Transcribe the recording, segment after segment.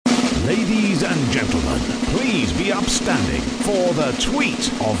please be upstanding for the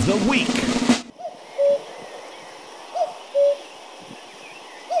tweet of the week.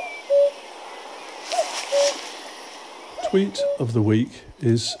 Tweet of the week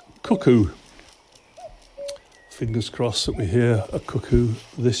is cuckoo. Fingers crossed that we hear a cuckoo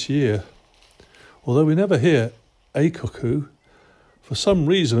this year. Although we never hear a cuckoo, for some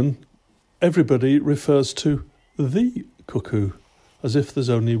reason everybody refers to the cuckoo as if there's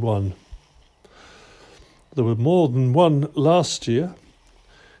only one. There were more than one last year.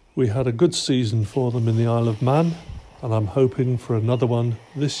 We had a good season for them in the Isle of Man, and I'm hoping for another one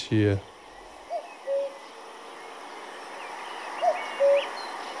this year.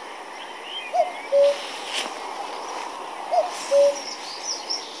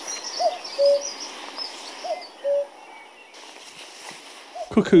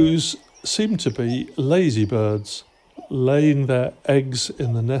 Cuckoos seem to be lazy birds, laying their eggs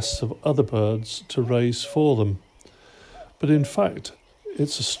in the nests of other birds to raise for them. But in fact,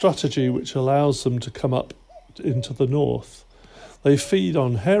 it's a strategy which allows them to come up into the north. They feed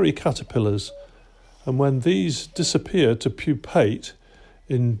on hairy caterpillars, and when these disappear to pupate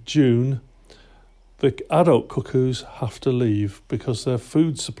in June, the adult cuckoos have to leave because their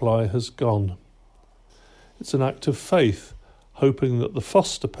food supply has gone. It's an act of faith, hoping that the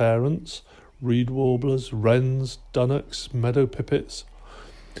foster parents, reed warblers, wrens, dunnocks, meadow pipits,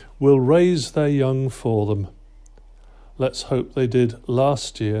 will raise their young for them. Let's hope they did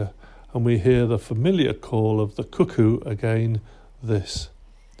last year, and we hear the familiar call of the cuckoo again this.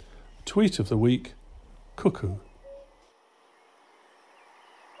 Tweet of the week, cuckoo.